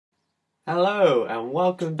Hello and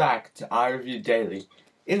welcome back to iReview Daily.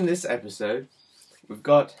 In this episode, we've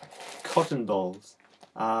got cotton balls.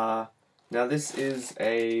 Now this is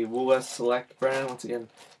a Woolworths Select brand. Once again,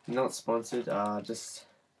 not sponsored. Just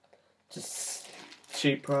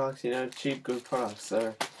cheap products. Cheap good products.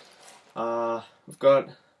 So we've got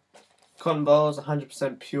cotton balls,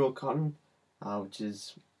 100% pure cotton, which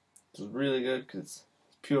is really good because it's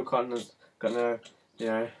pure cotton. It's got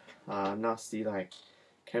no nasty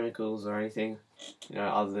chemicals or anything,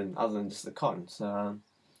 other than just the cotton. So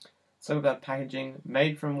let's talk about packaging.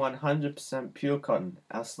 Made from 100% pure cotton,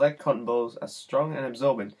 our select cotton balls are strong and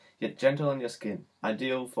absorbent, yet gentle on your skin.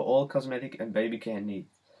 Ideal for all cosmetic and baby care needs.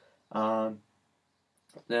 Now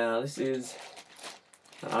this is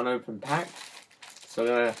an unopened pack, so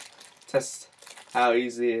we're gonna test how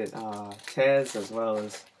easily it tears, as well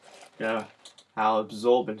as how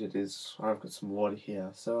absorbent it is. I've got some water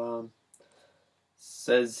here, so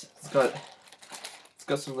says it's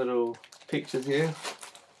got some little pictures here.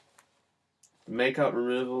 Makeup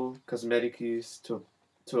removal, cosmetic use, to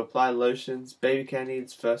apply lotions, baby care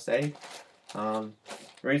needs, first aid.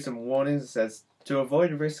 Read some warnings. It says to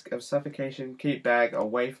avoid risk of suffocation, keep bag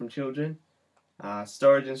away from children.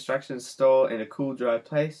 Storage instructions: store in a cool, dry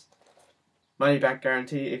place. Money back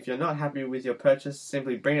guarantee. If you're not happy with your purchase,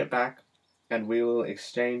 simply bring it back and we will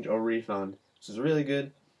exchange or refund. Which is really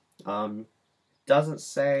good. Doesn't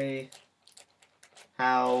say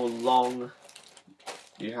how long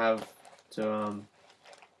you have to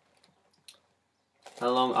how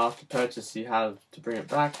long after purchase you have to bring it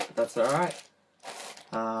back, but that's alright.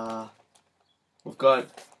 We've got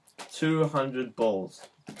 200 balls.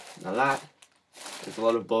 Now that is a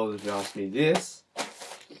lot of balls if you ask me. This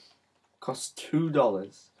costs $2.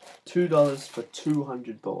 $2 for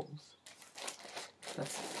 200 balls.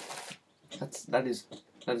 That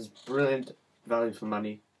is brilliant value for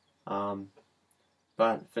money.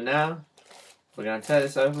 But for now, we're going to tear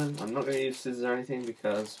this open. I'm not going to use scissors or anything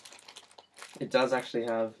because it does actually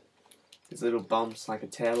have these little bumps like a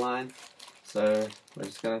tear line. So we're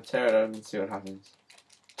just going to tear it open and see what happens.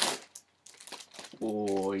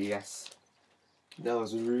 Oh yes, that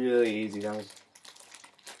was really easy. That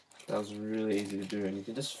was really easy to do, and you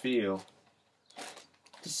can just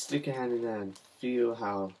stick your hand in there and feel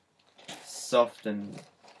how soft and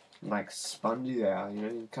spongy they are.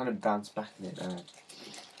 You kind of bounce back in it.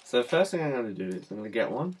 So the first thing I'm going to do is I'm going to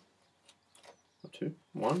get one or two,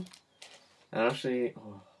 and actually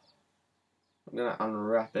I'm going to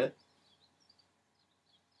unwrap it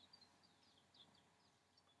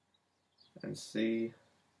and see.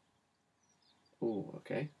 Oh,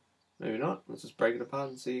 okay, maybe not. Let's just break it apart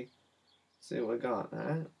and see what we got.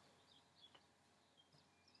 Alright.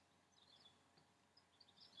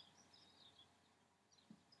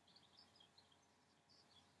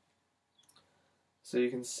 So you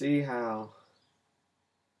can see how,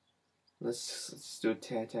 let's do a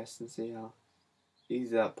tear test and see how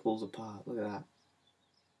easy that pulls apart. Look at that.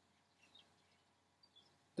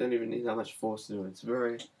 Don't even need that much force to do it. It's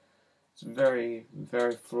very,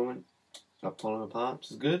 very fluent at pulling apart,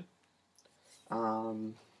 which is good.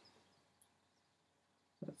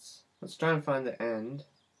 Let's try and find the end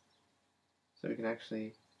so we can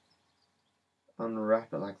actually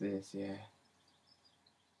unwrap it like this. Yeah.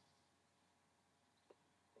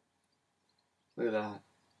 Look at that.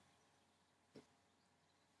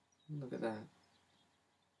 Look at that.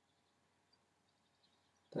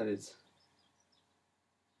 It's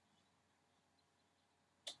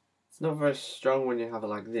not very strong when you have it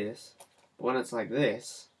like this, but when it's like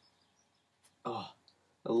this, a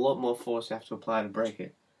lot more force you have to apply to break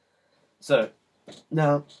it. So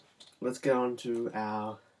now let's get on to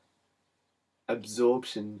our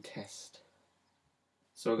absorption test.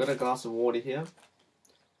 So we've got a glass of water here,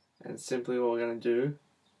 and simply what we're going to do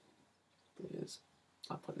is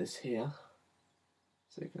I'll put this here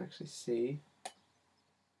so you can actually see.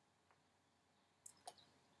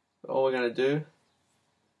 All we're going to do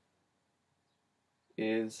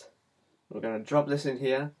is we're going to drop this in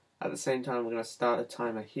here. At the same time, we're going to start a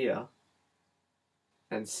timer here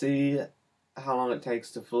and see how long it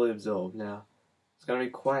takes to fully absorb. Now, it's going to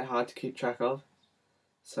be quite hard to keep track of,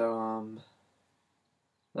 so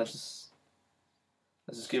let's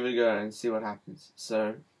just give it a go and see what happens. So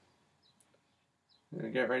I'm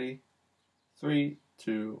going to get ready. 3,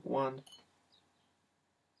 2, 1.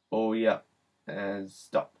 Oh yeah, and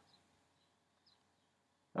stop.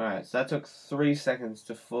 Alright, so that took 3 seconds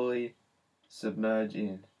to fully submerge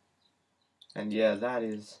in. And yeah, that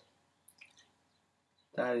is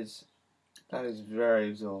very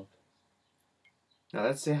absorbed. Now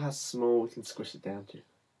let's see how small we can squish it down to.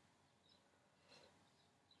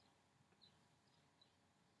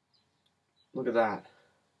 Look at that.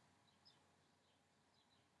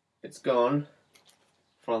 It's gone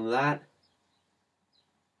from that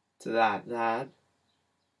to that.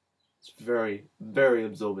 It's very, very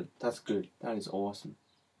absorbent. That's good. That is awesome.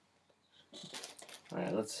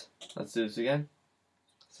 Alright, let's do this again.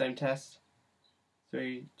 Same test.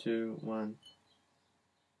 3, 2, 1.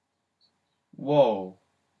 Whoa.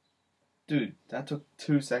 Dude, that took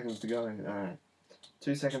 2 seconds to go. Alright.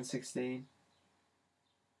 2 seconds 16.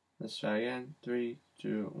 Let's try again. 3,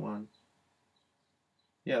 2, 1.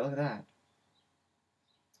 Yeah, look at that.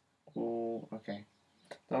 Oh, okay.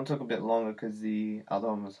 That one took a bit longer because the other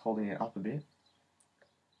one was holding it up a bit.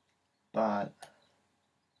 But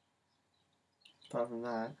apart from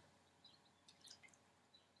that,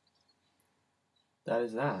 that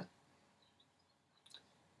is that.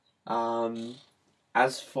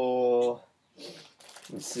 As for,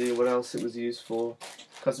 let's see what else it was used for.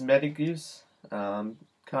 Cosmetic use. Can't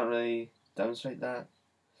really demonstrate that.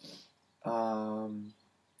 So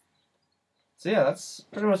yeah, that's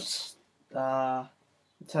pretty much the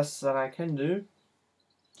tests that I can do.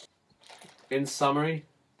 In summary,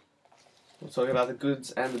 we'll talk about the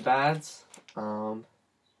goods and the bads.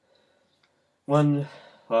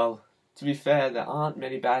 Well, to be fair, there aren't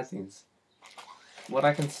many bad things. What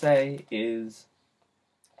I can say is,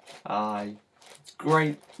 it's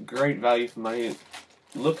great value for money.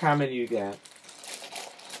 Look how many you get.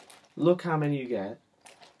 Look how many you get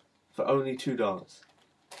for only $2.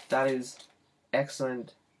 That is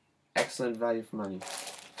excellent value for money.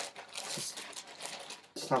 Just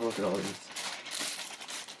have a look at all these.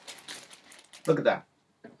 Look at that.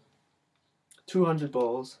 200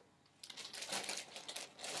 balls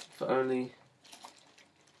for only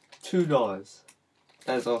 $2.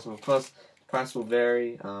 That is awesome. Of course, the price will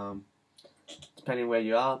vary depending where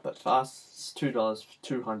you are, but for us, it's $2 for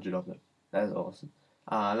 200 of them. That is awesome.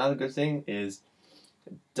 Another good thing is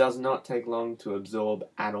it does not take long to absorb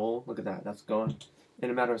at all. Look at that, that's gone in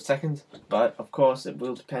a matter of seconds. But of course, it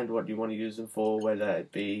will depend what you want to use them for, whether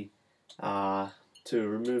it be to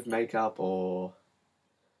remove makeup or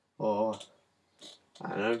I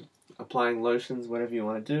don't know, applying lotions, whatever you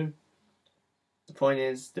want to do. The point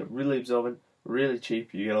is, they're really absorbent, really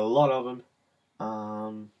cheap. You get a lot of them.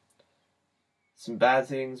 Some bad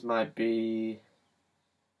things might be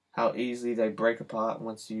how easily they break apart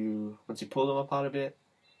once you pull them apart a bit.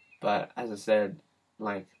 But as I said,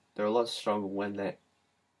 like, they're a lot stronger when they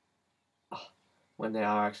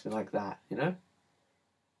are actually like that, you know?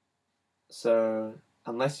 So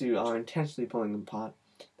unless you are intentionally pulling them apart,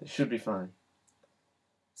 they should be fine.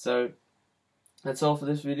 So that's all for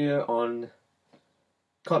this video on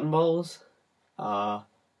cotton balls.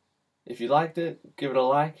 If you liked it, give it a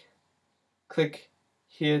like. Click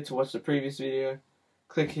here to watch the previous video.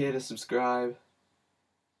 Click here to subscribe.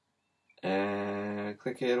 And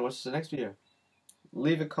click here to watch the next video.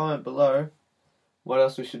 Leave a comment below what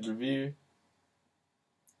else we should review,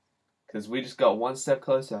 because we just got one step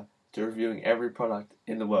closer to reviewing every product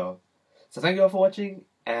in the world. So thank you all for watching,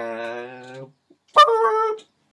 and bye!